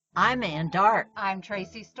I'm Ann Dart. I'm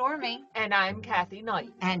Tracy Stormy. And I'm Kathy Knight.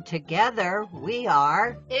 And together we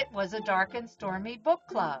are It Was a Dark and Stormy Book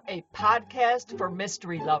Club, a podcast for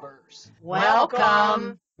mystery lovers.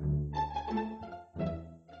 Welcome.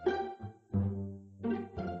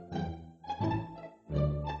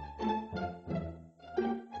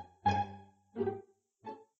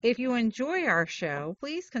 If you enjoy our show,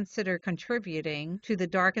 please consider contributing to the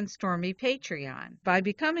Dark and Stormy Patreon. By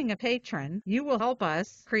becoming a patron, you will help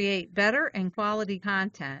us create better and quality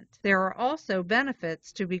content. There are also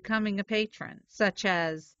benefits to becoming a patron, such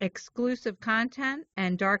as exclusive content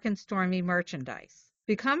and Dark and Stormy merchandise.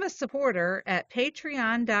 Become a supporter at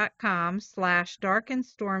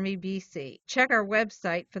patreon.com/darkandstormybc. Check our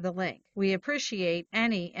website for the link. We appreciate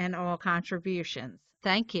any and all contributions.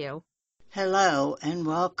 Thank you. Hello and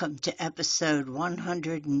welcome to episode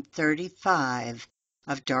 135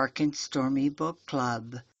 of Dark and Stormy Book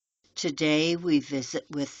Club. Today we visit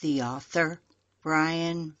with the author,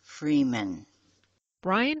 Brian Freeman.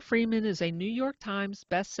 Brian Freeman is a New York Times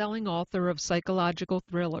best-selling author of psychological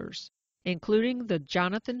thrillers, including the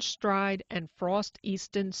Jonathan Stride and Frost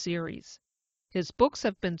Easton series. His books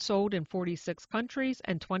have been sold in 46 countries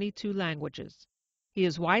and 22 languages. He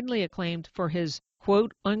is widely acclaimed for his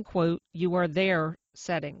quote-unquote "you are there"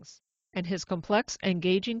 settings, and his complex,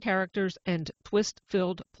 engaging characters and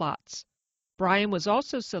twist-filled plots. Brian was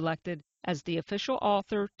also selected as the official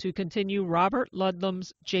author to continue Robert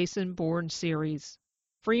Ludlum's Jason Bourne series.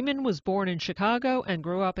 Freeman was born in Chicago and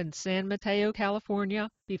grew up in San Mateo, California,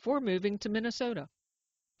 before moving to Minnesota.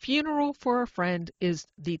 Funeral for a Friend is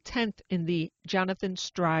the 10th in the Jonathan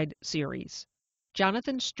Stride series.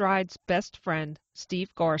 Jonathan Stride's best friend,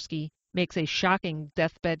 Steve Garsky, makes a shocking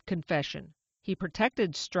deathbed confession. He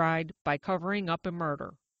protected Stride by covering up a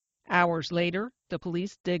murder. Hours later, the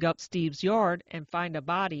police dig up Steve's yard and find a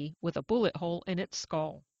body with a bullet hole in its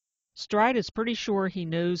skull. Stride is pretty sure he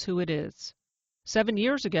knows who it is. 7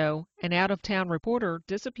 years ago, an out-of-town reporter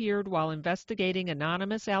disappeared while investigating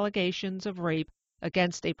anonymous allegations of rape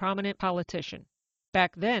against a prominent politician.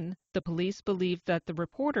 Back then, the police believed that the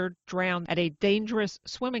reporter drowned at a dangerous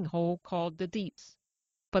swimming hole called the Deeps.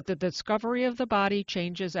 But the discovery of the body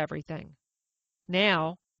changes everything.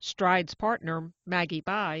 Now, Stride's partner, Maggie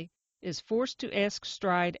Bye, is forced to ask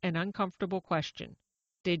Stride an uncomfortable question.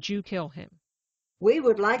 Did you kill him? We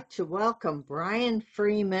would like to welcome Brian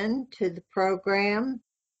Freeman to the program.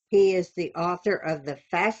 He is the author of the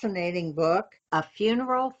fascinating book, A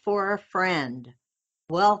Funeral for a Friend.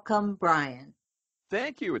 Welcome, Brian.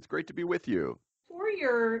 Thank you. It's great to be with you. For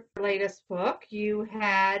your latest book, you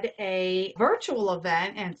had a virtual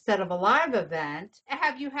event instead of a live event.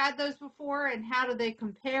 Have you had those before, and how do they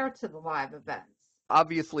compare to the live events?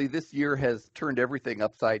 Obviously, this year has turned everything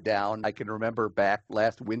upside down. I can remember back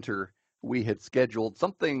last winter, we had scheduled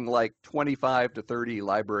something like 25 to 30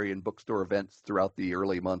 library and bookstore events throughout the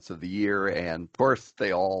early months of the year, and of course,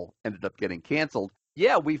 they all ended up getting canceled.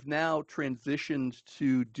 Yeah, we've now transitioned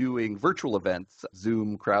to doing virtual events,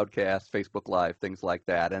 Zoom, Crowdcast, Facebook Live, things like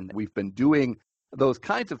that. And we've been doing those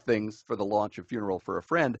kinds of things for the launch of Funeral for a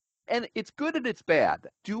Friend. And it's good and it's bad.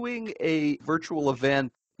 Doing a virtual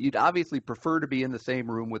event, you'd obviously prefer to be in the same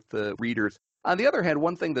room with the readers. On the other hand,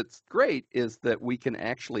 one thing that's great is that we can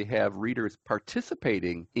actually have readers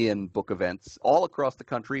participating in book events all across the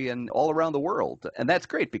country and all around the world. And that's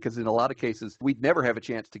great because in a lot of cases, we'd never have a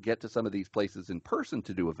chance to get to some of these places in person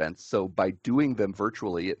to do events. So by doing them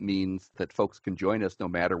virtually, it means that folks can join us no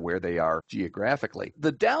matter where they are geographically.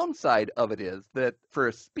 The downside of it is that for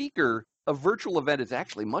a speaker, a virtual event is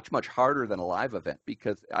actually much, much harder than a live event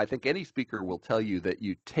because I think any speaker will tell you that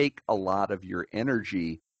you take a lot of your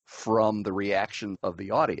energy from the reaction of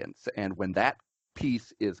the audience. And when that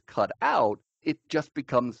piece is cut out, it just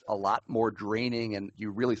becomes a lot more draining, and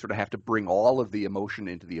you really sort of have to bring all of the emotion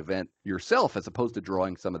into the event yourself as opposed to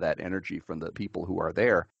drawing some of that energy from the people who are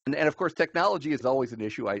there. And of course, technology is always an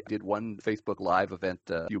issue. I did one Facebook Live event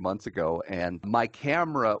a few months ago, and my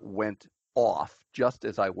camera went off just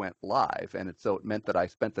as I went live. And so it meant that I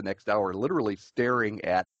spent the next hour literally staring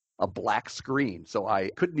at a black screen. So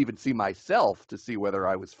I couldn't even see myself to see whether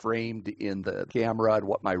I was framed in the camera and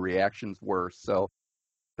what my reactions were. So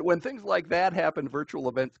when things like that happen, virtual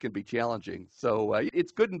events can be challenging. So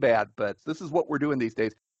it's good and bad, but this is what we're doing these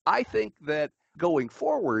days. I think that going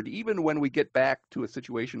forward, even when we get back to a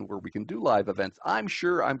situation where we can do live events, I'm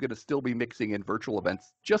sure I'm going to still be mixing in virtual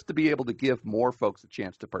events just to be able to give more folks a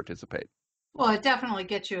chance to participate. Well, it definitely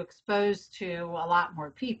gets you exposed to a lot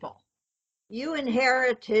more people. You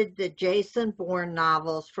inherited the Jason Bourne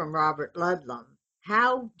novels from Robert Ludlum.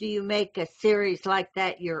 How do you make a series like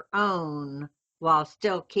that your own while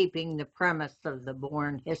still keeping the premise of the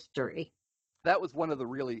Bourne history. That was one of the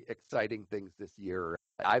really exciting things this year.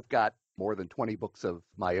 I've got more than 20 books of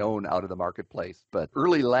my own out of the marketplace, but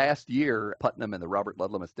early last year, Putnam and the Robert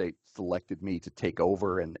Ludlum estate selected me to take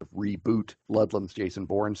over and reboot Ludlum's Jason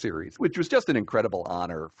Bourne series, which was just an incredible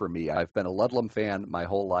honor for me. I've been a Ludlum fan my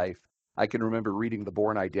whole life. I can remember reading The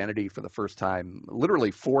Bourne Identity for the first time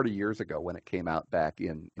literally 40 years ago when it came out back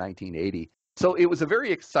in 1980. So it was a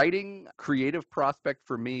very exciting, creative prospect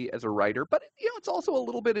for me as a writer, but it's also a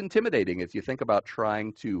little bit intimidating as you think about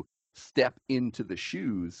trying to step into the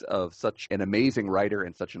shoes of such an amazing writer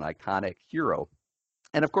and such an iconic hero.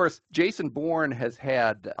 And of course, Jason Bourne has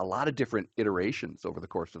had a lot of different iterations over the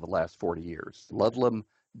course of the last 40 years. Ludlum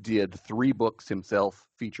did 3 books himself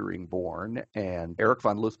featuring Bourne, and Eric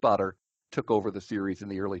von Lustbader took over the series in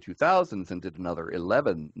the early 2000s and did another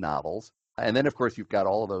 11 novels. And then, of course, you've got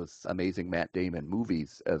all of those amazing Matt Damon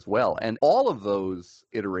movies as well. And all of those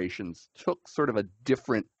iterations took sort of a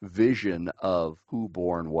different vision of who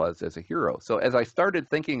Bourne was as a hero. So as I started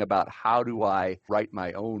thinking about how do I write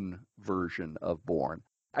my own version of Bourne,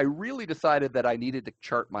 I really decided that I needed to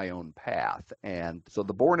chart my own path. And so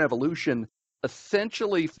the Bourne Evolution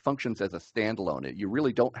essentially functions as a standalone. You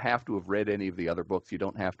really don't have to have read any of the other books. You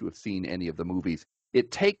don't have to have seen any of the movies. It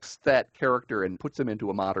takes that character and puts him into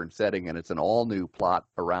a modern setting, and it's an all-new plot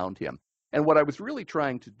around him. And what I was really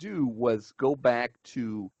trying to do was go back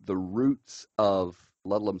to the roots of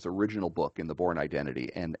Ludlum's original book in The Bourne Identity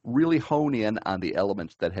and really hone in on the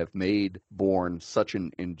elements that have made Bourne such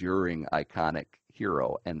an enduring, iconic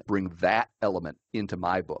hero and bring that element into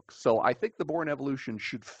my book. So I think The Bourne Evolution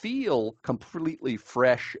should feel completely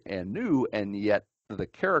fresh and new, and yet the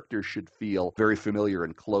characters should feel very familiar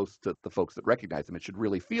and close to the folks that recognize them. It should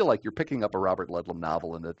really feel like you're picking up a Robert Ludlum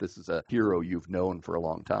novel and that this is a hero you've known for a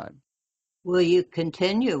long time. Will you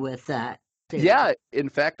continue with that? Yeah, in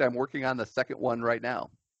fact, I'm working on the second one right now.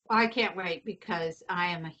 I can't wait because I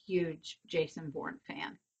am a huge Jason Bourne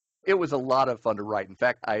fan. It was a lot of fun to write. In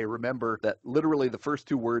fact, I remember that literally the first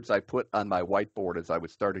 2 words I put on my whiteboard as I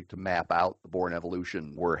was starting to map out the Bourne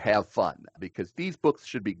Evolution were have fun, because these books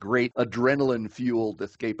should be great adrenaline-fueled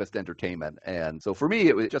escapist entertainment. And so for me,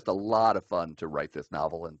 it was just a lot of fun to write this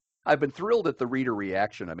novel. And I've been thrilled at the reader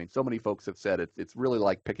reaction. I mean, so many folks have said it's really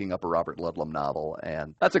like picking up a Robert Ludlum novel,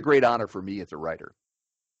 and that's a great honor for me as a writer.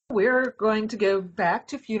 We're going to go back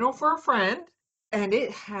to Funeral for a Friend, and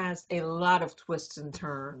it has a lot of twists and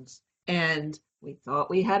turns. And we thought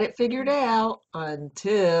we had it figured out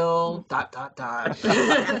until ...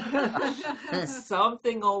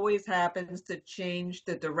 Something always happens to change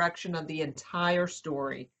the direction of the entire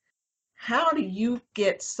story. How do you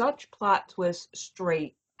get such plot twists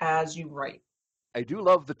straight as you write? I do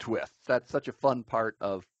love the twists. That's such a fun part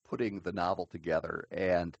of putting the novel together.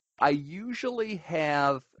 And I usually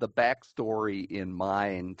have the backstory in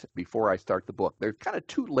mind before I start the book. There's kind of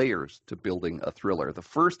 2 layers to building a thriller. The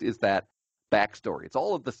first is that backstory. It's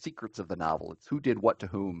all of the secrets of the novel. It's who did what to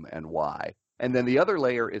whom and why. And then the other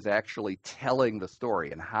layer is actually telling the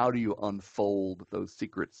story and how do you unfold those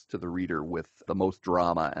secrets to the reader with the most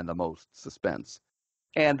drama and the most suspense.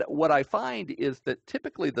 And what I find is that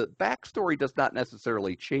typically the backstory does not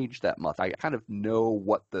necessarily change that much. I kind of know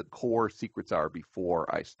what the core secrets are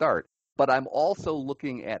before I start, but I'm also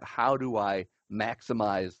looking at how do I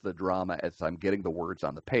maximize the drama as I'm getting the words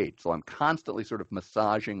on the page. So I'm constantly sort of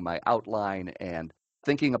massaging my outline and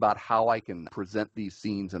thinking about how I can present these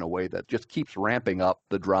scenes in a way that just keeps ramping up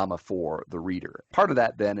the drama for the reader. Part of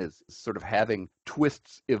that then is sort of having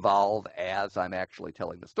twists evolve as I'm actually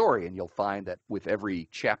telling the story. And you'll find that with every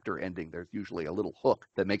chapter ending, there's usually a little hook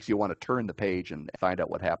that makes you want to turn the page and find out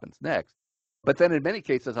what happens next. But then in many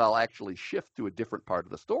cases, I'll actually shift to a different part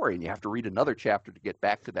of the story, and you have to read another chapter to get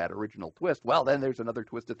back to that original twist. Well, then there's another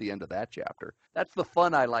twist at the end of that chapter. That's the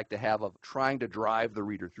fun I like to have of trying to drive the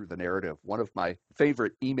reader through the narrative. One of my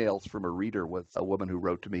favorite emails from a reader was a woman who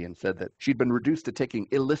wrote to me and said that she'd been reduced to taking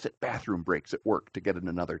illicit bathroom breaks at work to get in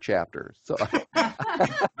another chapter. So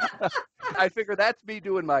I figure that's me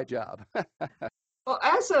doing my job. Well,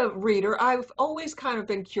 as a reader, I've always kind of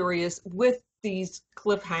been curious with these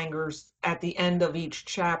cliffhangers at the end of each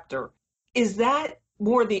chapter. Is that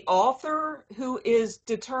more the author who is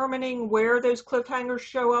determining where those cliffhangers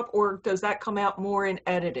show up, or does that come out more in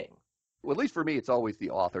editing? Well, at least for me, it's always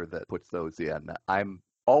the author that puts those in. I'm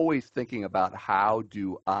always thinking about how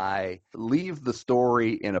do I leave the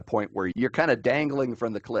story in a point where you're kind of dangling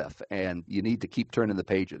from the cliff and you need to keep turning the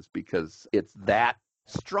pages because it's that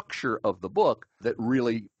structure of the book that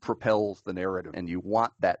really propels the narrative, and you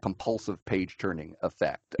want that compulsive page-turning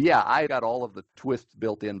effect. Yeah, I got all of the twists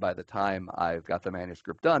built in by the time I've got the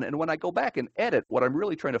manuscript done, and when I go back and edit, what I'm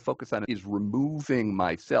really trying to focus on is removing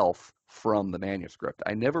myself from the manuscript.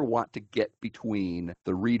 I never want to get between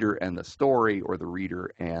the reader and the story or the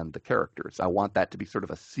reader and the characters. I want that to be sort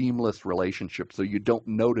of a seamless relationship so you don't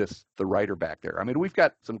notice the writer back there. I mean, we've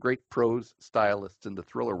got some great prose stylists in the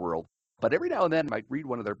thriller world, but every now and then I might read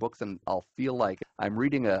one of their books and I'll feel like I'm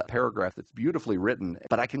reading a paragraph that's beautifully written,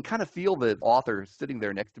 but I can kind of feel the author sitting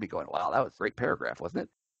there next to me going, wow, that was a great paragraph, wasn't it?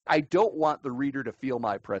 I don't want the reader to feel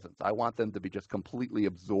my presence. I want them to be just completely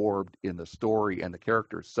absorbed in the story and the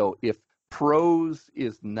characters. So if prose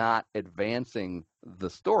is not advancing the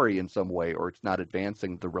story in some way, or it's not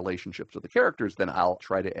advancing the relationships of the characters, then I'll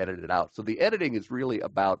try to edit it out. So the editing is really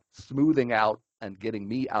about smoothing out and getting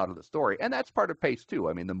me out of the story. And that's part of pace too.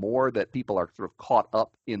 I mean, the more that people are sort of caught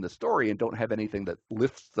up in the story and don't have anything that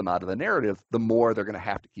lifts them out of the narrative, the more they're going to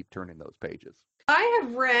have to keep turning those pages. I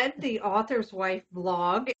have read the Author's Wife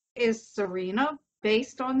blog. Is Serena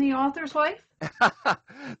based on the Author's Wife?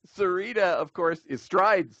 Serena, of course, is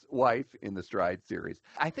Stride's wife in the Stride series.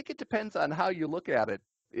 I think it depends on how you look at it.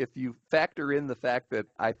 If you factor in the fact that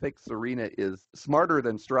I think Serena is smarter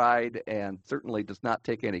than Stride and certainly does not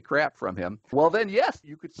take any crap from him, well, then, yes,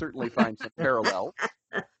 you could certainly find some parallels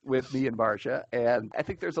with me and Marcia. And I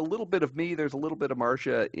think there's a little bit of me, there's a little bit of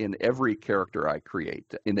Marcia in every character I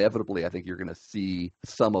create. Inevitably, I think you're going to see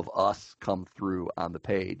some of us come through on the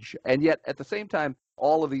page. And yet, at the same time,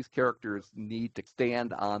 all of these characters need to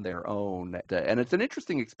stand on their own. And it's an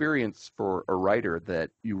interesting experience for a writer that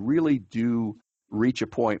you really do reach a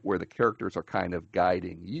point where the characters are kind of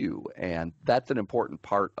guiding you. And that's an important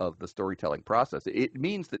part of the storytelling process. It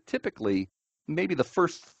means that typically maybe the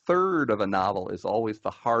first third of a novel is always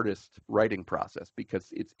the hardest writing process, because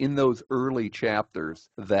it's in those early chapters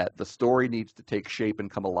that the story needs to take shape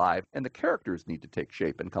and come alive, and the characters need to take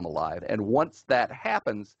shape and come alive. And once that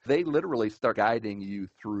happens, they literally start guiding you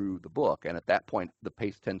through the book. And at that point, the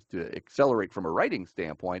pace tends to accelerate from a writing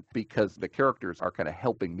standpoint because the characters are kind of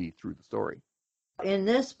helping me through the story. In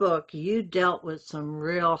this book, you dealt with some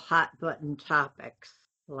real hot button topics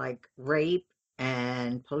like rape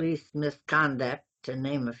and police misconduct, to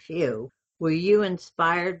name a few. Were you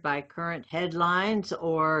inspired by current headlines,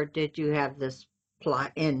 or did you have this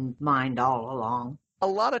plot in mind all along? A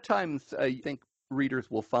lot of times, I think readers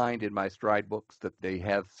will find in my Stride books that they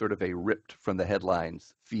have sort of a ripped from the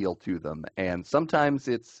headlines feel to them. And sometimes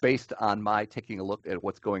it's based on my taking a look at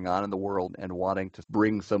what's going on in the world and wanting to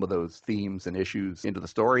bring some of those themes and issues into the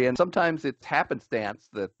story. And sometimes it's happenstance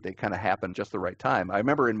that they kind of happen just the right time. I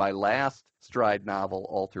remember in my last Stride novel,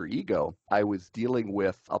 Alter Ego, I was dealing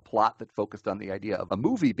with a plot that focused on the idea of a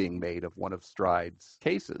movie being made of one of Stride's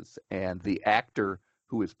cases. And the actor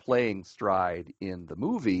who is playing Stride in the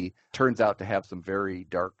movie turns out to have some very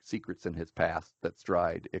dark secrets in his past that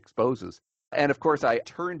Stride exposes. And of course, I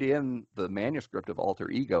turned in the manuscript of Alter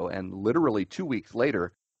Ego, and literally 2 weeks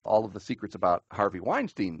later, all of the secrets about Harvey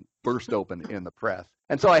Weinstein burst open in the press.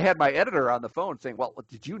 And so I had my editor on the phone saying, well,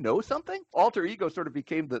 did you know something? Alter Ego sort of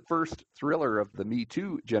became the first thriller of the Me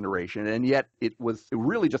Too generation, and yet it was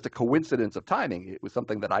really just a coincidence of timing. It was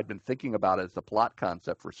something that I'd been thinking about as a plot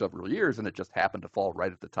concept for several years, and it just happened to fall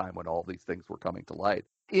right at the time when all these things were coming to light.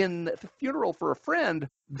 In The Funeral for a Friend,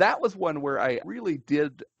 that was one where I really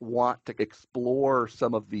did want to explore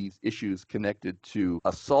some of these issues connected to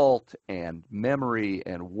assault and memory,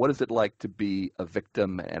 and what is it like to be a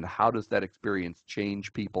victim, and how does that experience change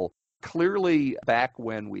people. Clearly, back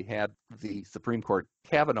when we had the Supreme Court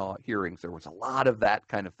Kavanaugh hearings, there was a lot of that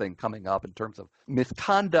kind of thing coming up in terms of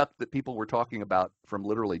misconduct that people were talking about from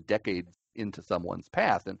literally decades into someone's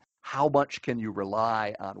past. And how much can you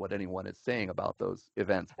rely on what anyone is saying about those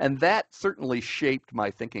events? And that certainly shaped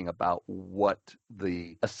my thinking about what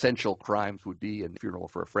the essential crimes would be in Funeral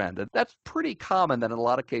for a Friend. And that's pretty common that in a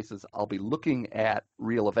lot of cases I'll be looking at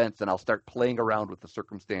real events and I'll start playing around with the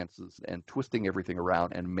circumstances and twisting everything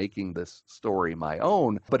around and making this story my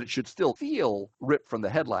own. But it should still feel ripped from the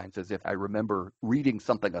headlines, as if I remember reading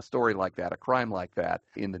something, a story like that, a crime like that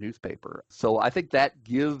in the newspaper. So I think that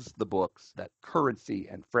gives the books that currency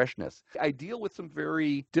and freshness. I deal with some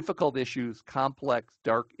very difficult issues, complex,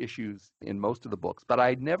 dark issues in most of the books, but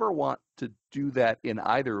I never want to do that in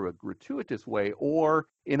either a gratuitous way or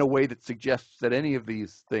in a way that suggests that any of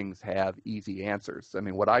these things have easy answers. I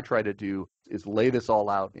mean, what I try to do is lay this all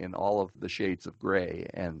out in all of the shades of gray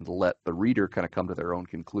and let the reader kind of come to their own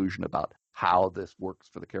conclusion about how this works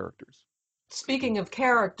for the characters. Speaking of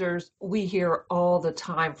characters, we hear all the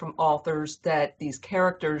time from authors that these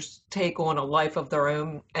characters take on a life of their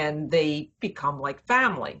own and they become like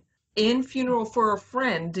family. In Funeral for a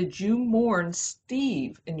Friend, did you mourn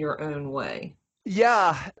Steve in your own way?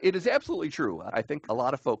 Yeah, it is absolutely true. I think a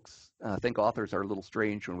lot of folks think authors are a little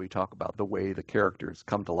strange when we talk about the way the characters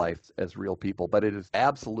come to life as real people, but it is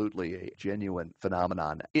absolutely a genuine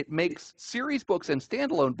phenomenon. It makes series books and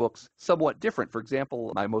standalone books somewhat different. For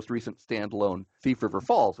example, my most recent standalone, Thief River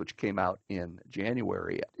Falls, which came out in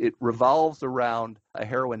January, it revolves around a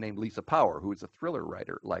heroine named Lisa Power, who is a thriller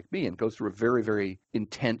writer like me and goes through a very, very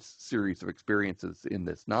intense series of experiences in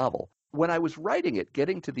this novel. When I was writing it,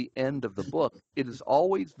 getting to the end of the book, it is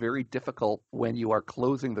always very difficult when you are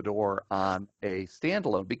closing the door on a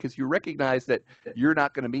standalone because you recognize that you're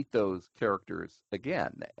not going to meet those characters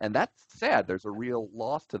again. And that's sad. There's a real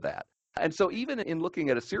loss to that. And so even in looking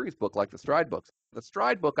at a series book like the Stride books, the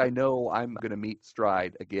Stride book, I know I'm going to meet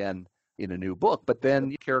Stride again in a new book. But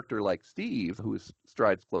then a character like Steve, who is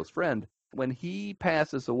Stride's close friend, when he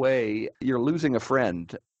passes away, you're losing a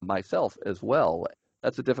friend, myself as well.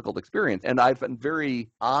 That's a difficult experience. And I've been very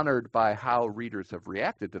honored by how readers have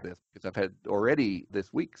reacted to this because I've had already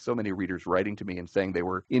this week so many readers writing to me and saying they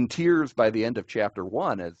were in tears by the end of chapter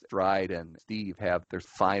 1 as Stride and Steve have their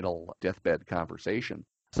final deathbed conversation.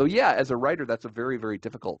 So yeah, as a writer, that's a very, very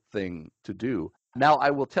difficult thing to do. Now, I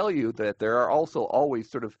will tell you that there are also always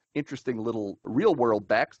sort of interesting little real-world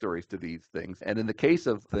backstories to these things. And in the case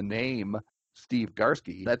of the name Steve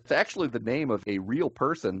Garsky, that's actually the name of a real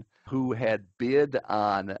person who had bid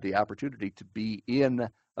on the opportunity to be in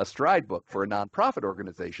a Stride book for a nonprofit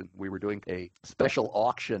organization. We were doing a special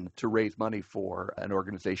auction to raise money for an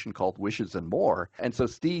organization called Wishes and More. And so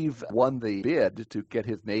Steve won the bid to get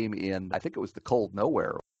his name in, I think it was The Cold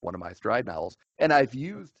Nowhere, one of my Stride novels. And I've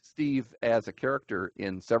used Steve as a character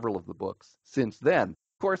in several of the books since then.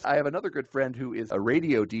 Of course, I have another good friend who is a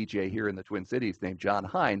radio DJ here in the Twin Cities named John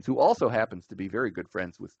Hines, who also happens to be very good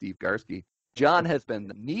friends with Steve Garsky. John has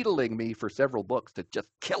been needling me for several books to just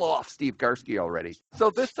kill off Steve Garsky already.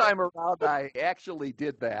 So this time around, I actually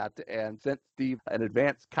did that and sent Steve an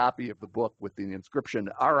advanced copy of the book with the inscription,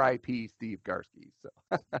 R.I.P. Steve Garsky.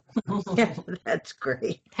 So Yeah, that's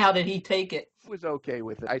great. How did he take it? he was okay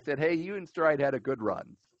with it. I said, hey, you and Stride had a good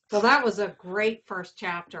run. Well, that was a great first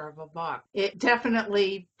chapter of a book. It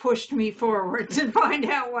definitely pushed me forward to find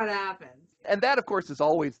out what happens. And that, of course, is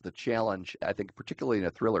always the challenge, I think, particularly in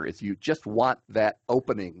a thriller, is you just want that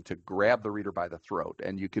opening to grab the reader by the throat.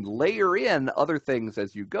 And you can layer in other things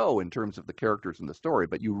as you go in terms of the characters in the story,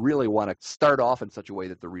 but you really want to start off in such a way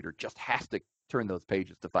that the reader just has to turn those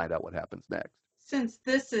pages to find out what happens next. Since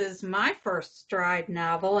this is my first Stride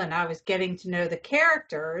novel and I was getting to know the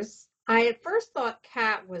characters, I at first thought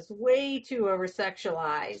Kat was way too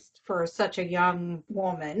over-sexualized for such a young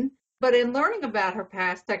woman. But in learning about her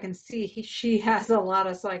past, I can see she has a lot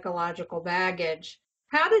of psychological baggage.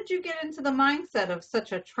 How did you get into the mindset of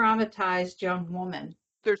such a traumatized young woman?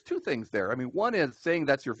 There's two things there. I mean, one is saying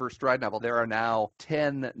that's your first Stride novel. There are now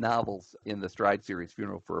 10 novels in the Stride series.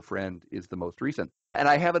 Funeral for a Friend is the most recent. And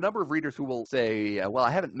I have a number of readers who will say, well,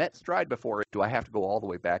 I haven't met Stride before. Do I have to go all the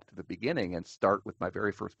way back to the beginning and start with my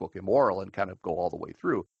very first book, Immoral, and kind of go all the way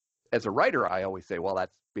through? As a writer, I always say, well,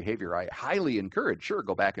 that's behavior I highly encourage. Sure,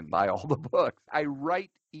 go back and buy all the books. I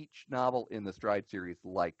write each novel in the Stride series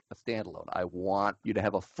like a standalone. I want you to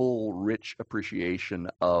have a full, rich appreciation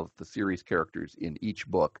of the series characters in each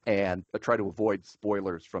book, and I try to avoid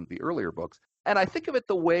spoilers from the earlier books. And I think of it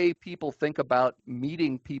the way people think about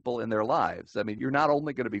meeting people in their lives. I mean, you're not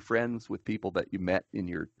only going to be friends with people that you met in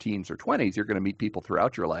your teens or 20s, you're going to meet people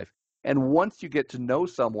throughout your life. And once you get to know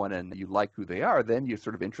someone and you like who they are, then you're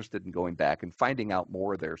sort of interested in going back and finding out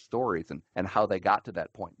more of their stories and how they got to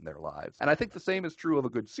that point in their lives. And I think the same is true of a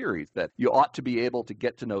good series, that you ought to be able to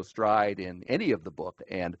get to know Stride in any of the book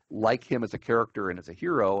and like him as a character and as a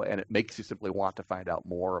hero, and it makes you simply want to find out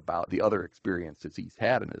more about the other experiences he's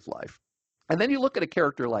had in his life. And then you look at a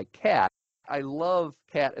character like Kat. I love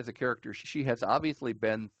Kat as a character. She has obviously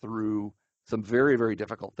been through some very, very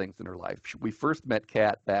difficult things in her life. We first met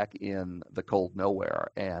Kat back in The Cold Nowhere,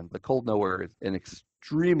 and The Cold Nowhere is an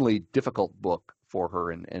extremely difficult book for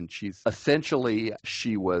her, and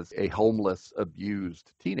she was a homeless,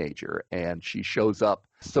 abused teenager, and she shows up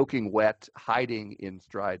soaking wet, hiding in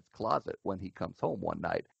Stride's closet when he comes home one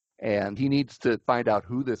night. And he needs to find out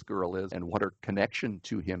who this girl is and what her connection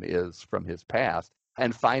to him is from his past,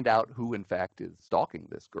 and find out who, in fact, is stalking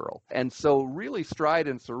this girl. And so really Stride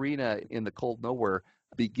and Serena in The Cold Nowhere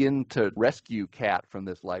begin to rescue Kat from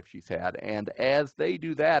this life she's had. And as they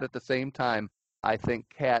do that, at the same time, I think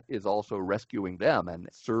Kat is also rescuing them and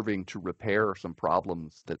serving to repair some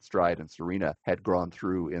problems that Stride and Serena had gone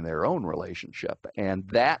through in their own relationship. And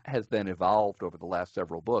that has then evolved over the last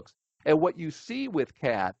several books. And what you see with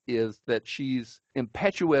Kat is that she's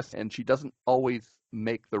impetuous and she doesn't always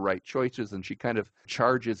make the right choices, and she kind of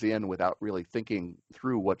charges in without really thinking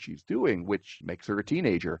through what she's doing, which makes her a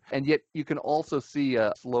teenager. And yet you can also see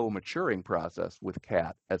a slow maturing process with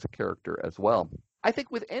Kat as a character as well. I think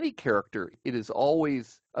with any character, it is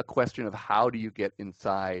always a question of how do you get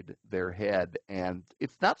inside their head. And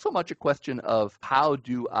it's not so much a question of how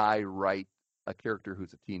do I write a character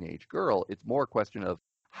who's a teenage girl. It's more a question of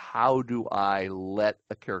how do I let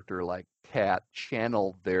a character like Kat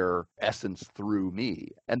channel their essence through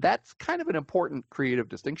me? And that's kind of an important creative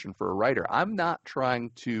distinction for a writer. I'm not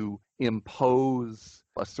trying to impose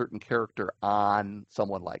a certain character on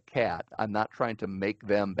someone like Kat. I'm not trying to make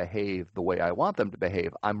them behave the way I want them to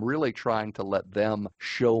behave. I'm really trying to let them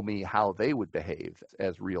show me how they would behave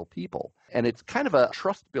as real people. And it's kind of a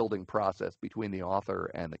trust-building process between the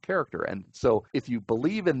author and the character. And so if you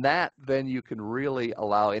believe in that, then you can really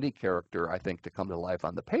allow any character, I think, to come to life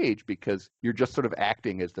on the page, because you're just sort of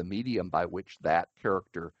acting as the medium by which that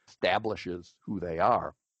character establishes who they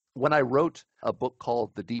are. When I wrote a book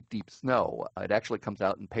called The Deep, Deep Snow, it actually comes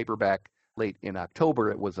out in paperback late in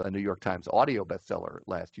October. It was a New York Times audio bestseller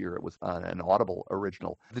last year. It was an Audible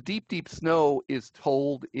original. The Deep, Deep Snow is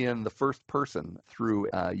told in the first person through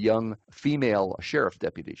a young female sheriff's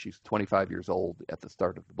deputy. She's 25 years old at the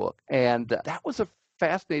start of the book. And that was a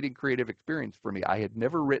fascinating creative experience for me. I had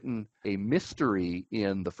never written a mystery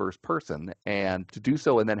in the first person, and to do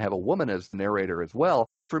so and then have a woman as the narrator as well,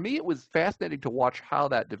 for me it was fascinating to watch how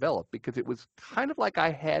that developed, because it was kind of like I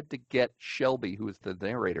had to get Shelby, who is the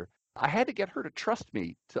narrator, I had to get her to trust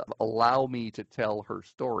me, to allow me to tell her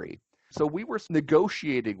story. So we were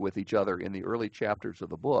negotiating with each other in the early chapters of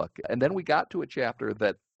the book, and then we got to a chapter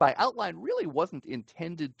that by outline really wasn't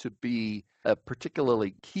intended to be a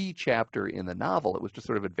particularly key chapter in the novel. It was just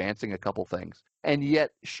sort of advancing a couple things. And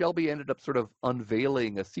yet Shelby ended up sort of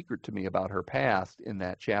unveiling a secret to me about her past in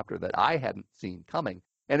that chapter that I hadn't seen coming.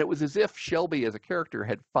 And it was as if Shelby as a character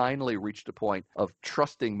had finally reached a point of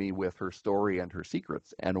trusting me with her story and her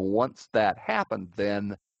secrets. And once that happened,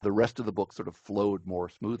 then the rest of the book sort of flowed more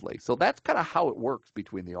smoothly. So that's kind of how it works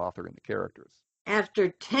between the author and the characters. After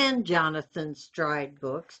 10 Jonathan Stride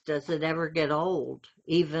books, does it ever get old?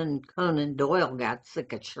 Even Conan Doyle got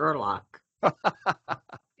sick of Sherlock.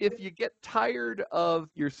 If you get tired of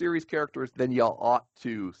your series characters, then you ought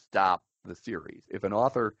to stop the series. If an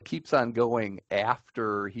author keeps on going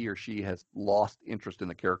after he or she has lost interest in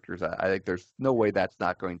the characters, I think there's no way that's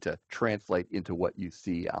not going to translate into what you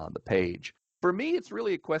see on the page. For me, it's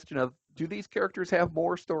really a question of, do these characters have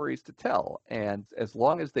more stories to tell? And as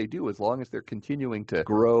long as they do, as long as they're continuing to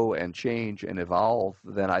grow and change and evolve,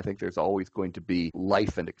 then I think there's always going to be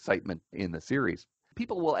life and excitement in the series.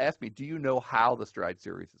 People will ask me, do you know how the Stride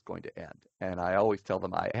series is going to end? And I always tell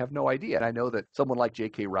them I have no idea. And I know that someone like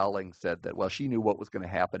J.K. Rowling said that, well, she knew what was going to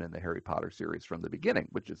happen in the Harry Potter series from the beginning,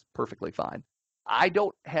 which is perfectly fine. I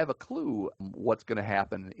don't have a clue what's going to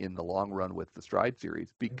happen in the long run with the Stride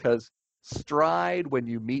series, because Stride, when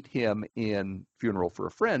you meet him in Funeral for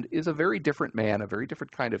a Friend, is a very different man, a very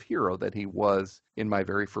different kind of hero than he was in my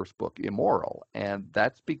very first book, Immoral. And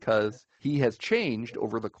that's because he has changed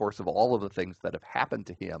over the course of all of the things that have happened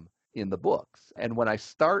to him in the books. And when I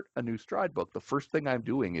start a new Stride book, the first thing I'm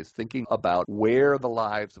doing is thinking about where the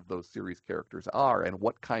lives of those series characters are and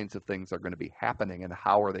what kinds of things are going to be happening and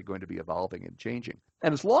how are they going to be evolving and changing.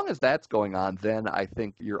 And as long as that's going on, then I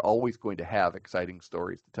think you're always going to have exciting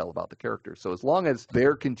stories to tell about the characters. So as long as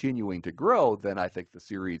they're continuing to grow, then I think the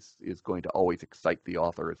series is going to always excite the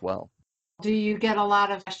author as well. Do you get a lot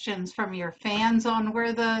of questions from your fans on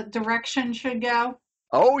where the direction should go?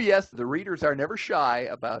 Oh, yes. The readers are never shy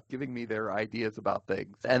about giving me their ideas about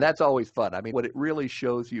things. And that's always fun. I mean, what it really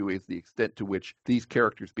shows you is the extent to which these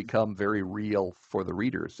characters become very real for the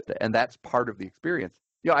readers. And that's part of the experience.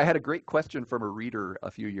 You know, I had a great question from a reader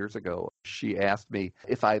a few years ago. She asked me,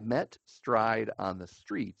 if I met Stride on the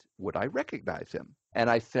street, would I recognize him? And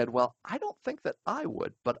I said, well, I don't think that I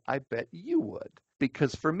would, but I bet you would.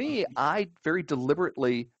 Because for me, I very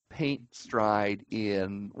deliberately paint Stride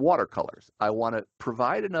in watercolors. I want to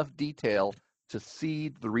provide enough detail to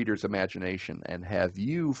seed the reader's imagination and have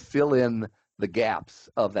you fill in the gaps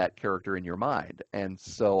of that character in your mind. And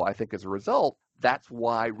so I think as a result, that's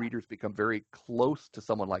why readers become very close to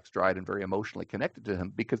someone like Stride and very emotionally connected to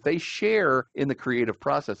him, because they share in the creative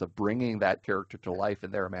process of bringing that character to life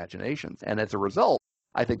in their imaginations. And as a result,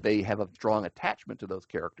 I think they have a strong attachment to those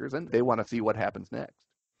characters and they want to see what happens next.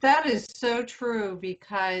 That is so true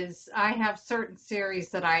because I have certain series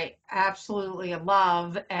that I absolutely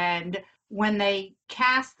love, and when they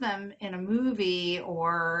cast them in a movie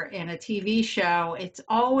or in a TV show, it's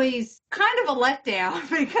always kind of a letdown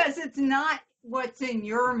because it's not what's in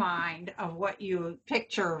your mind of what you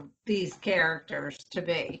picture these characters to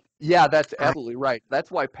be. Yeah, that's absolutely right.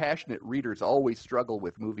 That's why passionate readers always struggle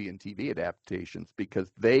with movie and TV adaptations,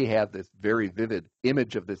 because they have this very vivid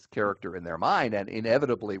image of this character in their mind, and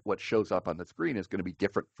inevitably what shows up on the screen is going to be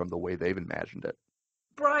different from the way they've imagined it.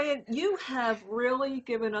 Brian, you have really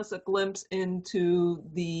given us a glimpse into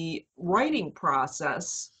the writing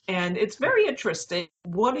process, and it's very interesting.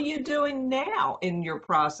 What are you doing now in your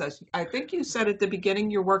process? I think you said at the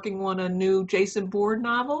beginning you're working on a new Jason Bourne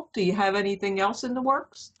novel. Do you have anything else in the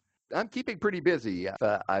works? I'm keeping pretty busy.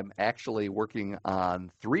 I'm actually working on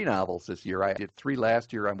 3 novels this year. I did 3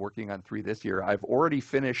 last year. I'm working on 3 this year. I've already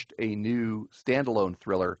finished a new standalone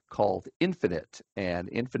thriller called Infinite, and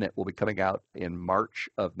Infinite will be coming out in March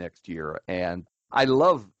of next year. And I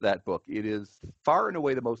love that book. It is far and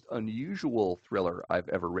away the most unusual thriller I've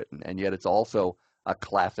ever written, and yet it's also a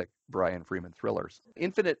classic Brian Freeman thrillers.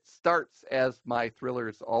 Infinite starts, as my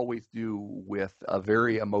thrillers always do, with a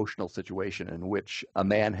very emotional situation in which a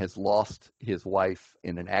man has lost his wife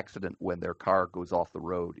in an accident when their car goes off the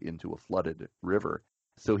road into a flooded river.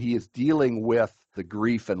 So he is dealing with the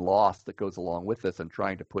grief and loss that goes along with this and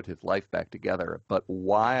trying to put his life back together. But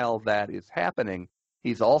while that is happening,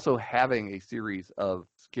 he's also having a series of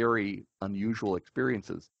scary, unusual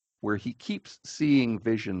experiences where he keeps seeing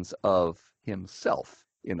visions of himself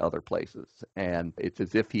in other places. And it's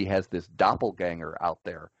as if he has this doppelganger out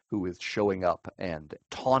there who is showing up and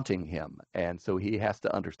taunting him. And so he has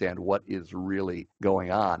to understand what is really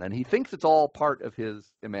going on. And he thinks it's all part of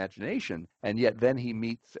his imagination. And yet then he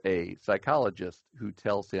meets a psychologist who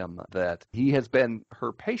tells him that he has been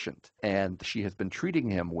her patient and she has been treating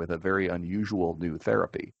him with a very unusual new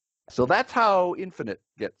therapy. So that's how Infinite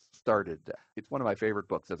gets started. It's one of my favorite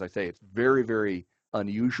books. As I say, it's very, very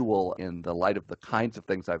unusual in the light of the kinds of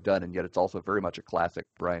things I've done, and yet it's also very much a classic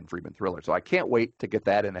Brian Freeman thriller. So I can't wait to get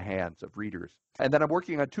that in the hands of readers. And then I'm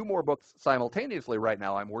working on 2 more books simultaneously right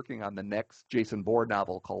now. I'm working on the next Jason Bourne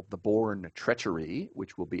novel called The Bourne Treachery,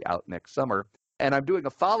 which will be out next summer. And I'm doing a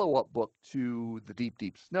follow-up book to The Deep,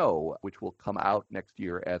 Deep Snow, which will come out next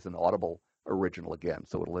year as an Audible original again.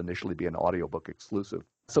 So it'll initially be an audiobook exclusive.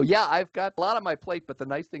 So yeah, I've got a lot on my plate, but the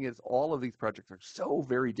nice thing is all of these projects are so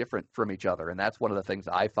very different from each other. And that's one of the things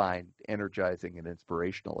I find energizing and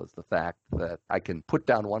inspirational, is the fact that I can put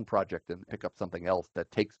down one project and pick up something else that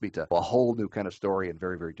takes me to a whole new kind of story and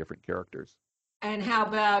very, very different characters. And how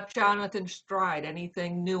about Jonathan Stride?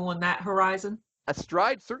 Anything new on that horizon? A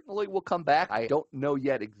Stride certainly will come back. I don't know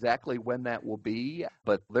yet exactly when that will be,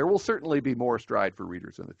 but there will certainly be more Stride for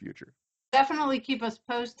readers in the future. Definitely keep us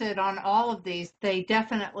posted on all of these. They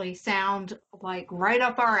definitely sound like right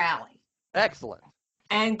up our alley. Excellent.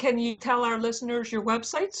 And can you tell our listeners your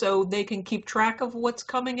website so they can keep track of what's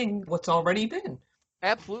coming and what's already been?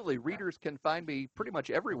 Absolutely. Readers can find me pretty much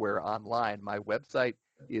everywhere online. My website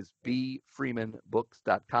is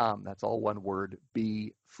bfreemanbooks.com. That's all one word,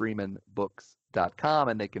 bfreemanbooks.com.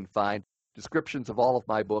 And they can find descriptions of all of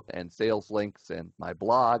my book and sales links and my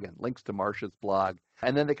blog and links to Marcia's blog.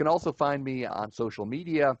 And then they can also find me on social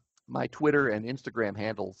media. My Twitter and Instagram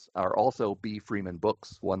handles are also B Freeman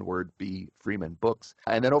Books, one word, B Freeman Books.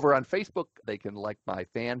 And then over on Facebook, they can like my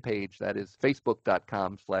fan page. That is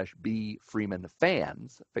facebook.com/B Freeman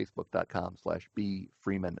Fans, facebook.com/B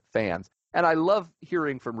Freeman Fans. And I love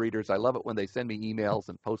hearing from readers. I love it when they send me emails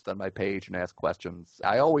and post on my page and ask questions.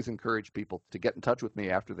 I always encourage people to get in touch with me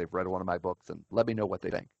after they've read one of my books and let me know what they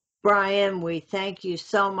think. Brian, we thank you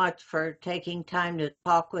so much for taking time to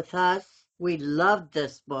talk with us. We love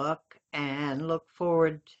this book and look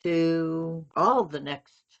forward to all the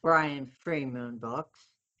next Brian Freeman books.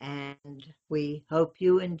 And we hope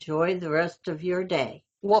you enjoy the rest of your day.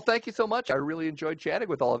 Well, thank you so much. I really enjoyed chatting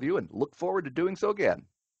with all of you and look forward to doing so again.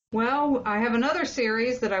 Well, I have another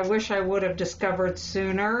series that I wish I would have discovered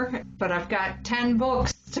sooner, but I've got 10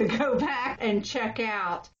 books to go back and check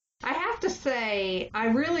out. I have to say, I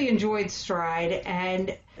really enjoyed Stride,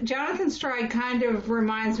 and Jonathan Stride kind of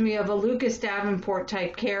reminds me of a Lucas Davenport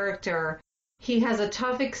type character. He has a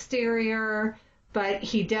tough exterior, but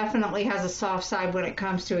he definitely has a soft side when it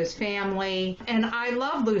comes to his family. And I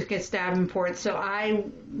love Lucas Davenport, so I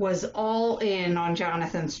was all in on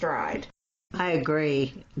Jonathan Stride. I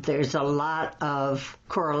agree. There's a lot of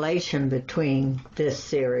correlation between this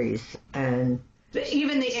series and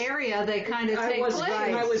even the area they kind of take place.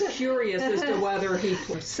 I was curious as to whether he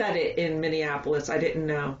said it in Minneapolis. I didn't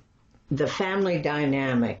know. the family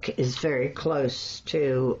dynamic is very close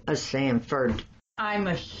to a Sanford. I'm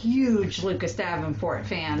a huge Lucas Davenport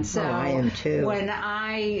fan, so I am too. when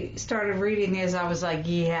I started reading his, I was like,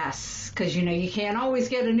 yes, because you can't always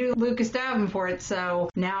get a new Lucas Davenport, so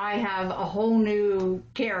now I have a whole new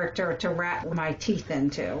character to wrap my teeth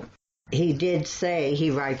into. He did say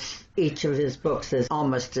he writes each of his books as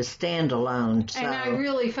almost a standalone. So, and I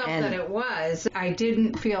really felt that it was. I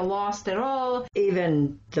didn't feel lost at all.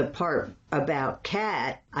 Even the part about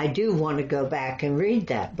Kat, I do want to go back and read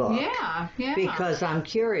that book. Yeah. Because I'm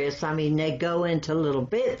curious. I mean, they go into little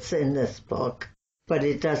bits in this book, but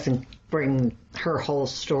it doesn't bring her whole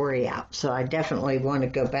story out. So I definitely want to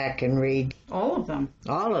go back and read all of them.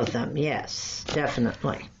 All of them, yes,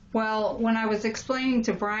 definitely. Well, when I was explaining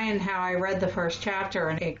to Brian how I read the first chapter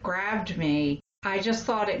and it grabbed me, I just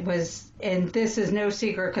thought it was, and this is no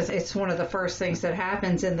secret because it's one of the first things that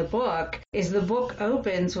happens in the book, is the book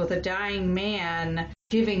opens with a dying man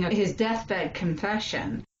giving his deathbed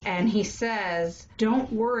confession. And he says,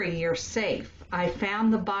 "Don't worry, you're safe. I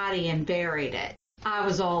found the body and buried it." I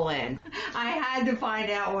was all in. I had to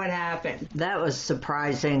find out what happened. That was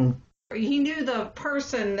surprising. He knew the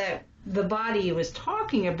person that the body he was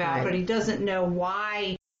talking about, right. But he doesn't know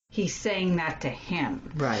why he's saying that to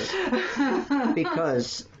him. Right.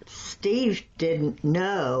 Because Steve didn't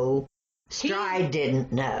know, Stride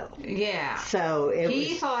didn't know. Yeah. So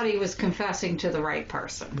he thought he was confessing to the right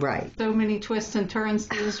person. Right. So many twists and turns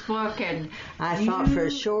to this book, and I thought for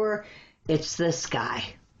sure it's this guy.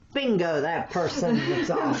 Bingo, that person was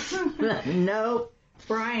off. Nope.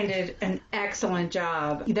 Brian did an excellent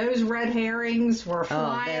job. Those red herrings were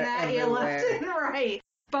flying at you left and right,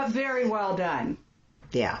 but very well done.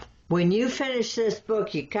 Yeah. When you finish this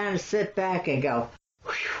book, you kind of sit back and go,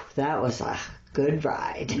 whew, that was a good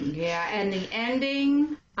ride. Yeah, and the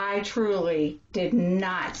ending, I truly did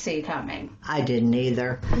not see coming. I didn't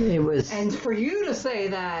either. It was... And for you to say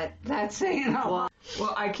that, that's saying a lot.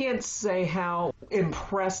 Well, I can't say how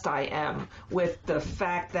impressed I am with the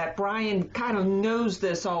fact that Brian kind of knows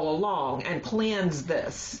this all along and plans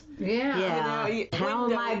this. Yeah. How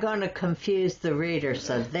am I going to confuse the reader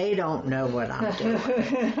so they don't know what I'm doing?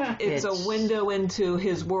 It's a window into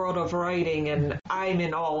his world of writing, and I'm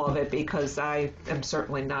in all of it because I am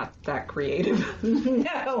certainly not that creative.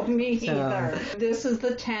 No, me either. This is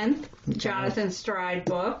the 10th Jonathan Stride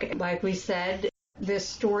book. Like we said, this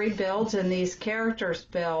story builds and these characters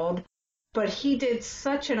build, but he did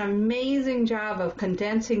such an amazing job of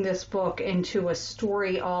condensing this book into a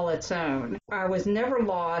story all its own. I was never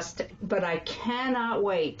lost, but I cannot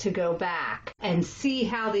wait to go back and see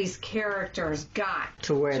how these characters got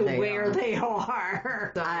to where they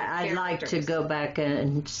are. I'd like to go back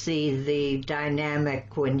and see the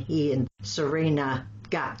dynamic when he and Serena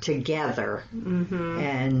got together,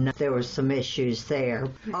 and there were some issues there.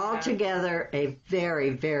 Altogether, a very,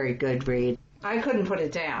 very good read. I couldn't put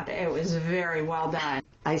it down. It was very well done.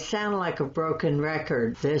 I sound like a broken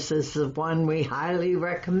record. This is the one we highly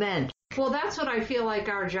recommend. Well, that's what I feel like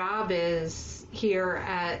our job is here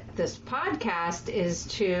at this podcast, is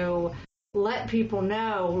to let people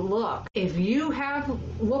know, look, if you have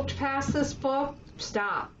looked past this book,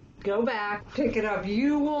 stop. Go back, pick it up.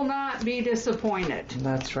 You will not be disappointed.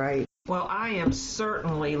 That's right. Well, I am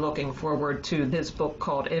certainly looking forward to this book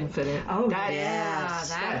called Infinite. Oh,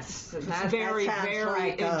 that's very, very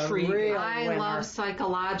like intriguing. I love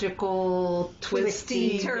psychological,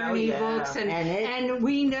 twisty, turny books, and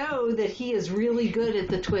we know that he is really good at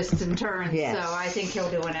the twists and turns, so I think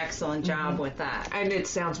he'll do an excellent job with that. And it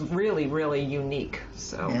sounds really, really unique,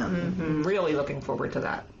 so I'm really looking forward to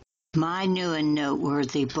that. My new and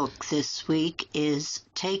noteworthy book this week is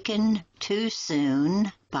Taken Too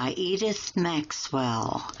Soon by Edith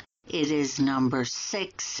Maxwell. It is number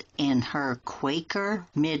 6 in her Quaker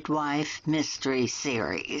Midwife Mystery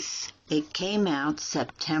Series. It came out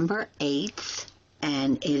September 8th,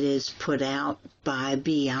 and it is put out by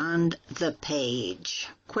Beyond the Page.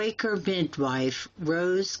 Quaker midwife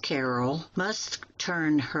Rose Carroll must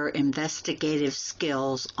turn her investigative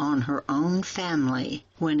skills on her own family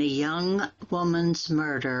when a young woman's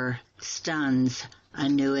murder stuns a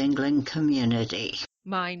New England community.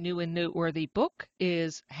 My new and noteworthy book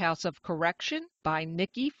is House of Correction by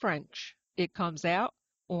Nikki French. It comes out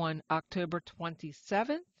on October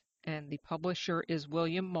 27th, and the publisher is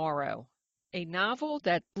William Morrow. A novel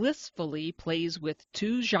that blissfully plays with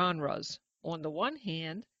two genres. On the one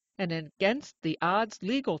hand, an against-the-odds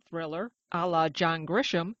legal thriller a la John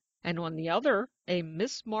Grisham, and on the other, a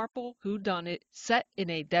Miss Marple whodunit set in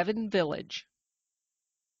a Devon village.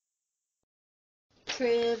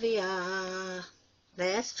 Trivia.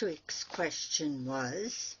 Last week's question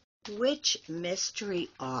was, Which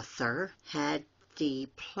mystery author had the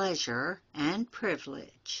pleasure and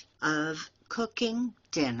privilege of cooking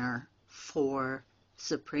dinner for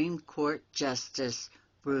Supreme Court Justice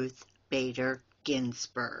Ruth Bader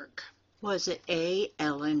Ginsburg? Was it A.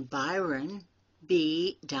 Ellen Byron,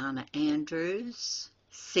 B. Donna Andrews,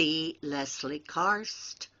 C. Leslie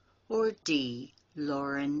Karst, or D.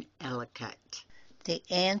 Lauren Ellicott? The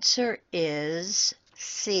answer is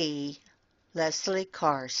C. Leslie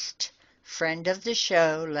Karst, friend of the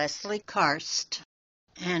show, Leslie Karst,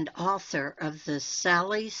 and author of the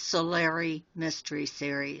Sally Solari Mystery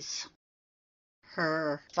Series.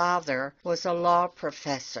 Her father was a law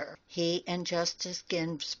professor. He and Justice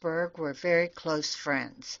Ginsburg were very close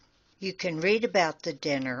friends. You can read about the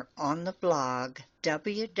dinner on the blog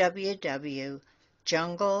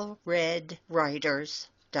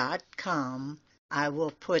www.jungleredwriters.com. I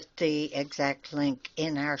will put the exact link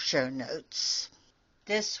in our show notes.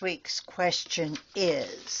 This week's question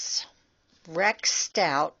is, Rex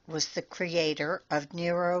Stout was the creator of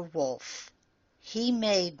Nero Wolfe. He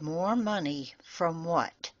made more money from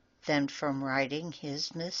what than from writing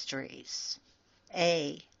his mysteries?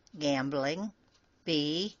 A. Gambling.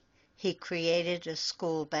 B. He created a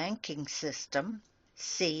school banking system.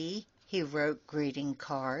 C. He wrote greeting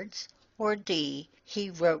cards. Or D. He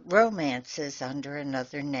wrote romances under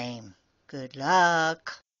another name. Good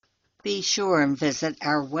luck. Be sure and visit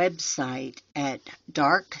our website at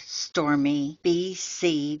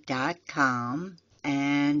darkstormybc.com,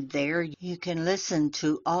 and there you can listen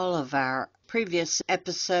to all of our previous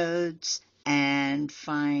episodes and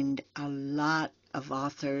find a lot of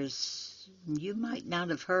authors you might not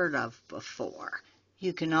have heard of before.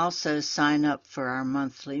 You can also sign up for our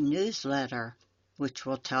monthly newsletter, which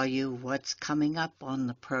will tell you what's coming up on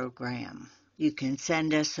the program. You can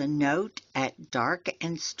send us a note at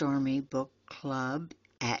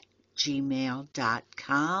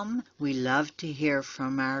darkandstormybookclub@gmail.com. We love to hear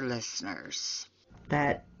from our listeners.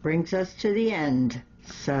 That brings us to the end.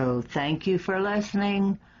 So thank you for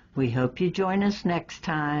listening. We hope you join us next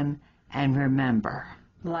time. And remember,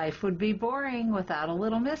 Life would be boring without a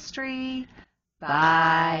little mystery.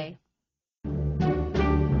 Bye.